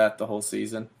going to do that the whole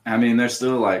season. I mean, they're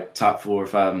still like top 4 or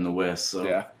 5 in the West. So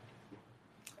yeah.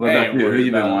 What about you? Who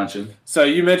you been watching? So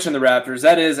you mentioned the Raptors.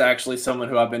 That is actually someone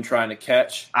who I've been trying to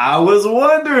catch. I was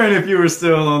wondering if you were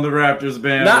still on the Raptors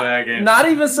bandwagon. Not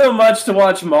even so much to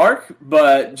watch Mark,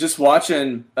 but just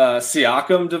watching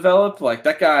Siakam develop. Like,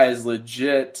 that guy is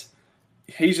legit.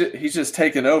 He's just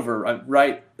taken over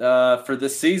right for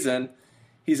this season.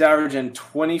 He's averaging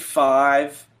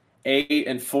 25, 8,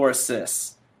 and 4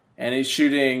 assists. And he's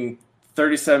shooting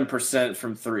 37%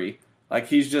 from 3. Like,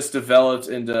 he's just developed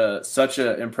into such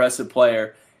an impressive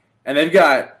player. And they've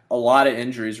got a lot of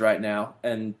injuries right now.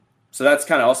 And so that's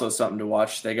kind of also something to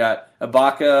watch. They got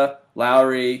Ibaka,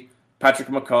 Lowry, Patrick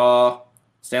McCaw,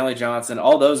 Stanley Johnson.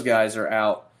 All those guys are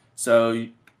out. So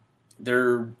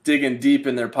they're digging deep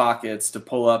in their pockets to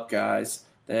pull up guys.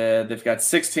 They've got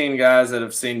 16 guys that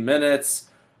have seen minutes.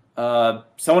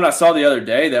 Someone I saw the other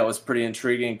day that was pretty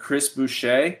intriguing, Chris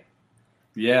Boucher.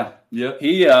 Yeah, yep.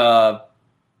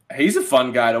 He's a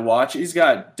fun guy to watch. He's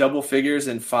got double figures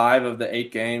in 5 of the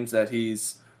 8 games that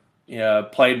he's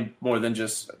played more than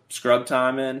just scrub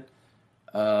time in.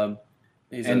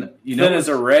 He's thin as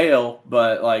a rail,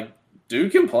 but like,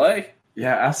 dude can play.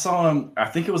 Yeah, I saw him. I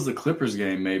think it was the Clippers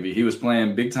game. Maybe he was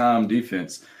playing big time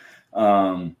defense.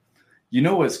 You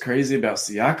know what's crazy about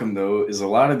Siakam, though, is a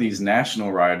lot of these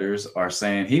national writers are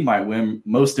saying he might win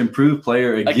Most Improved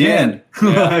Player again.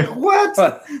 Yeah. Like, what?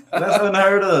 That's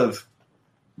unheard of.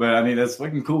 But, I mean, that's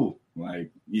fucking cool. Like,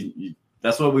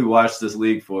 that's what we watch this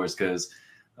league for, is because,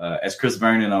 as Chris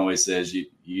Vernon always says,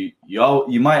 you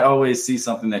might always see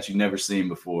something that you've never seen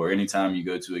before. Anytime you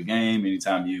go to a game,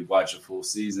 anytime you watch a full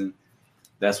season,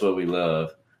 that's what we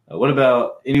love. What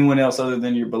about anyone else other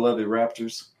than your beloved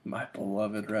Raptors? My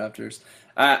beloved Raptors.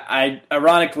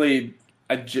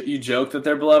 You joke that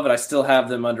they're beloved. I still have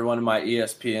them under one of my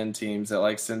ESPN teams that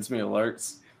like sends me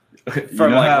alerts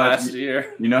from last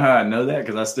year. You know how I know that?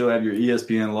 Because I still have your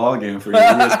ESPN login for your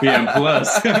ESPN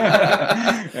Plus.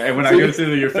 And when I go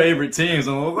to your favorite teams,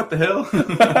 I'm like, what the hell?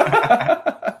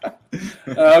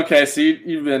 Okay, so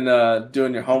you've been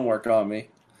doing your homework on me.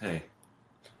 Hey.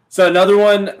 So another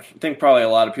one, I think probably a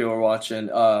lot of people are watching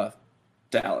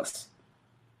Dallas.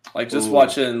 Like, just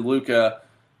watching Luka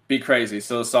be crazy.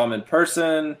 So I saw him in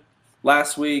person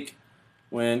last week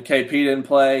when KP didn't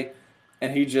play,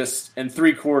 and he just, in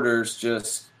 3 quarters,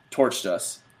 just torched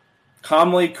us.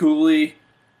 Calmly, coolly,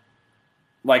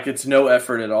 like it's no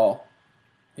effort at all.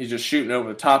 He's just shooting over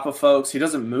the top of folks. He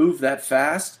doesn't move that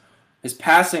fast. His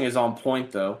passing is on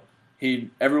point, though.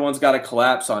 Everyone's got to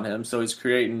collapse on him, so he's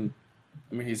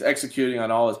he's executing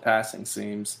on all his passing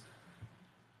seams.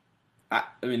 I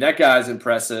mean, that guy's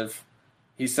impressive.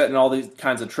 He's setting all these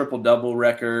kinds of triple-double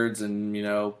records and,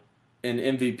 in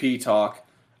MVP talk.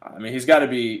 I mean, he's got to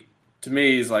be, to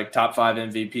me, he's like top 5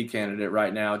 MVP candidate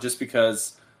right now just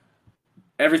because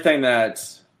everything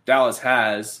that Dallas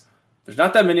has, there's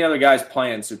not that many other guys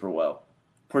playing super well.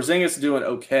 Porzingis is doing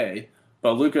okay,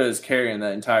 but Luka is carrying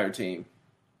that entire team.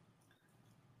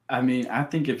 I mean, I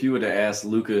think if you would have asked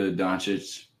Luka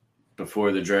Doncic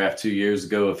before the draft 2 years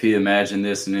ago if he imagined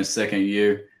this in his second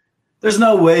year, there's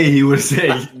no way he would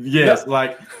say yes.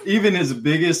 Like, even his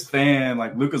biggest fan,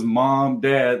 like Luka's mom,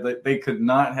 dad, they could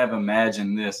not have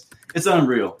imagined this. It's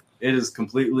unreal. It is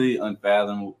completely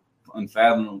unfathomable.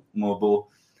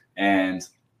 And,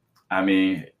 I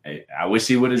mean, I wish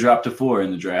he would have dropped to 4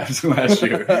 in the draft last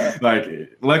year. Like,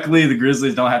 luckily, the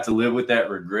Grizzlies don't have to live with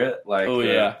that regret like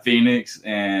Phoenix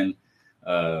and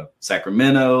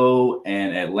Sacramento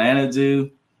and Atlanta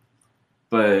do.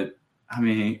 But, I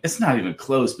mean, it's not even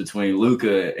close between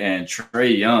Luka and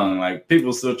Trae Young. Like,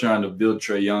 people still trying to build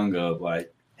Trae Young up.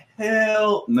 Like,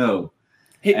 hell no.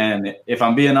 And if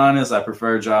I'm being honest, I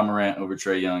prefer Ja Morant over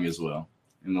Trae Young as well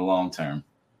in the long term.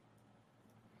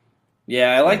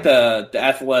 Yeah, I like the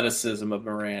athleticism of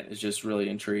Morant is just really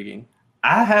intriguing.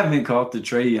 I haven't caught the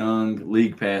Trae Young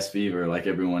league pass fever like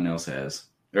everyone else has,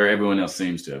 or everyone else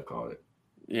seems to have caught it.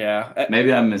 Yeah.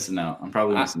 Maybe I'm missing out. I'm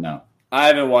probably missing out. I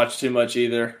haven't watched too much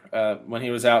either. When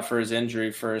he was out for his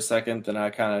injury for a second, then I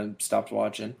kind of stopped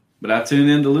watching. But I tuned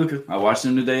into Luka. I watched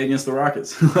him today against the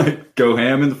Rockets. Like, go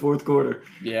ham in the fourth quarter.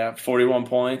 Yeah, 41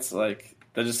 points. Like,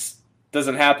 that just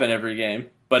doesn't happen every game.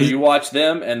 But if you watch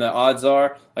them, and the odds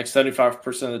are, like 75%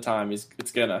 of the time,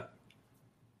 it's gonna.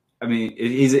 I mean,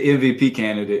 he's an MVP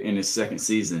candidate in his second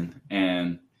season,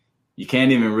 and you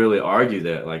can't even really argue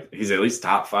that. Like, he's at least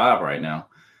top 5 right now.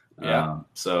 Yeah.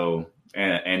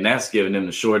 And that's giving him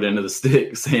the short end of the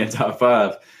stick, saying top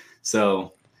 5.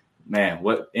 So, man,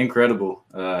 what incredible.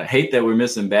 Hate that we're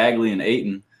missing Bagley and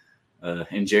Ayton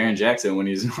and Jaren Jackson when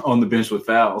he's on the bench with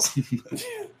fouls.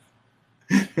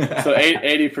 So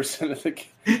 80% of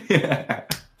the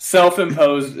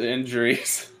self-imposed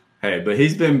injuries. Hey, but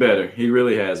he's been better. He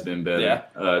really has been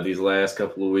better these last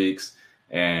couple of weeks,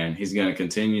 and he's going to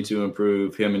continue to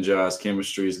improve. Him and Ja's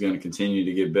chemistry is going to continue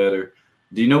to get better.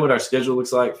 Do you know what our schedule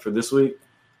looks like for this week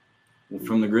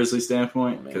from the Grizzlies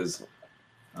standpoint? Because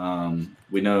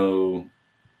we know,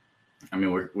 I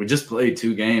mean, we just played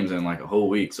 2 games in like a whole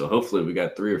week, so hopefully we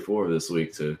got 3 or 4 this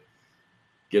week to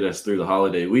get us through the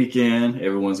holiday weekend.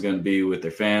 Everyone's going to be with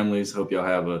their families. Hope y'all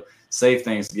have a safe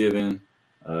Thanksgiving.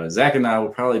 Zach and I will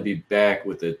probably be back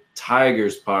with the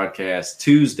Tigers podcast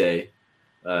Tuesday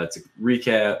to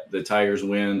recap the Tigers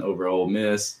win over Ole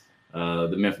Miss,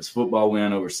 the Memphis football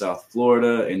win over South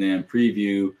Florida, and then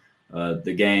preview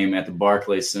the game at the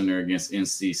Barclays Center against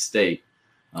NC State.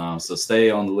 So stay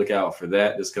on the lookout for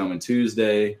that this coming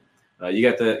Tuesday. You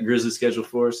got the Grizzlies schedule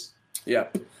for us? Yeah.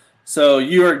 So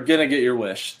you are going to get your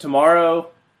wish. Tomorrow,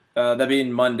 that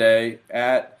being Monday,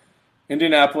 at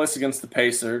Indianapolis against the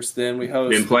Pacers. Then we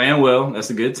host. Been playing well. That's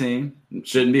a good team.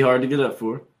 Shouldn't be hard to get up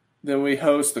for. Then we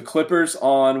host the Clippers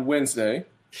on Wednesday.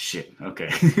 Shit. Okay.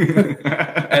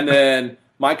 And then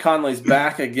Mike Conley's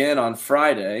back again on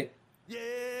Friday.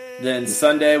 Then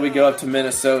Sunday we go up to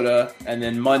Minnesota, and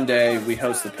then Monday we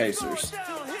host the Pacers.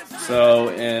 So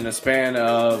in a span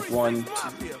of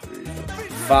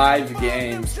 5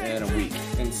 games in a week,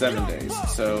 in 7 days.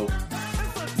 So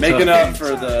making up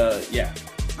for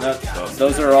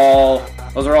those are all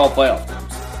playoff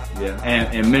games. Yeah,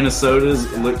 and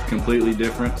Minnesota's looked completely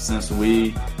different since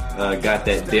we got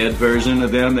that dead version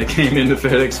of them that came into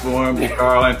FedEx Forum.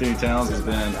 Karl Anthony Towns has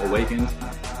been awakened.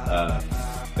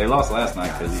 They lost last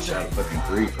night because he shot a fucking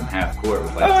 3 from half court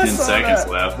with 10 seconds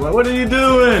left. Like, what are you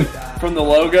doing? From the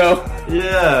logo?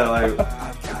 Yeah, like,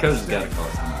 the coach has got to call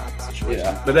some out of the situation.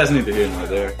 Yeah. But that's neither here nor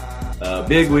there.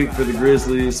 Big week for the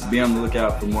Grizzlies. Be on the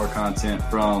lookout for more content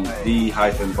from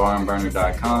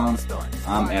the-barnburner.com.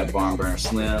 I'm at Barnburner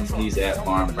Slim. He's at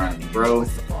Barnburner Bro.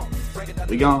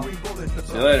 We gone. See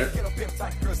you later.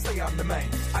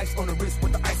 Ice on the wrist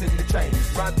with the ice in the chain.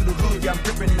 Ride through the hood, yeah, I'm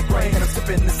gripping the grain. And I'm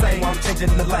sipping the same while I'm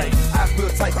changing the lane. I feel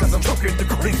tight cause I'm choking the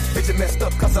green. Bitch, messed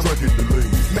up cause I'm working the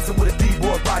lane. Messing with a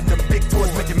D-boy, riding them big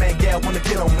toys. Make your man gal wanna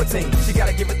get on my team. She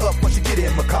gotta give it up when she get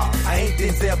in my car. I ain't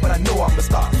Denzel, but I know I'm a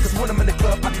star. Cause when I'm in the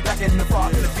club, I be back in the bar.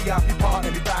 In the VIP